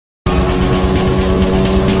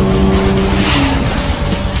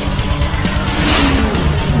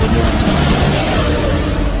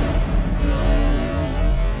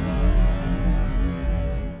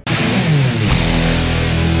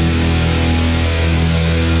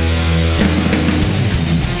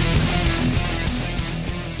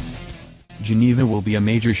Geneva will be a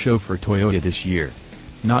major show for Toyota this year.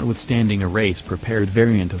 Notwithstanding a race-prepared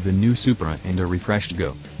variant of the new Supra and a refreshed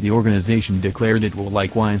Go, the organization declared it will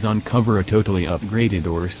likewise uncover a totally upgraded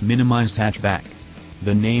Auris minimized hatchback.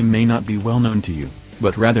 The name may not be well known to you,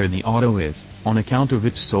 but rather the auto is, on account of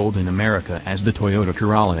its sold in America as the Toyota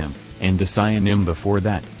Corolla M, and the Scion M before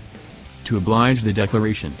that. To oblige the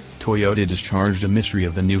declaration, Toyota discharged a mystery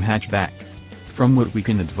of the new hatchback. From what we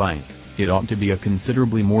can advise, it ought to be a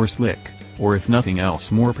considerably more slick, or if nothing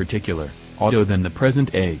else more particular, auto than the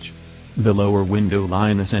present age. The lower window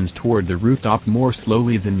line ascends toward the rooftop more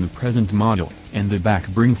slowly than the present model, and the back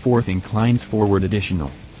bring forth inclines forward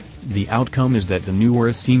additional. The outcome is that the new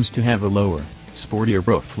Auris seems to have a lower, sportier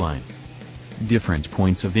roofline. Different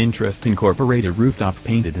points of interest incorporate a rooftop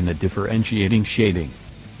painted in a differentiating shading.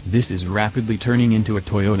 This is rapidly turning into a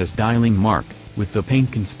Toyota styling mark, with the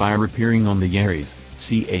paint conspire appearing on the Yaris,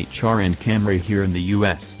 CHR and Camry here in the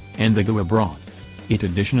US, and the Go abroad. It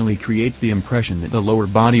additionally creates the impression that the lower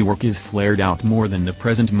bodywork is flared out more than the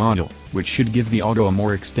present model, which should give the auto a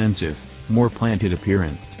more extensive, more planted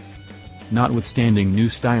appearance. Notwithstanding new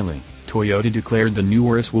styling, Toyota declared the new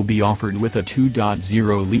Auris will be offered with a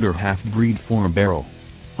 2.0-liter half-breed 4-barrel.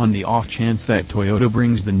 On the off chance that Toyota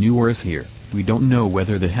brings the new Auris here, we don't know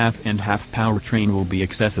whether the half-and-half powertrain will be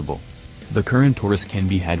accessible. The current Auris can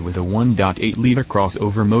be had with a 1.8-liter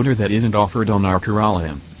crossover motor that isn't offered on our Corolla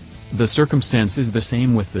M. The circumstance is the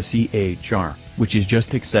same with the CHR, which is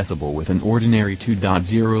just accessible with an ordinary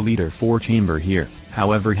 2.0-liter 4-chamber here,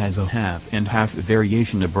 however has a half-and-half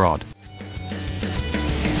variation abroad.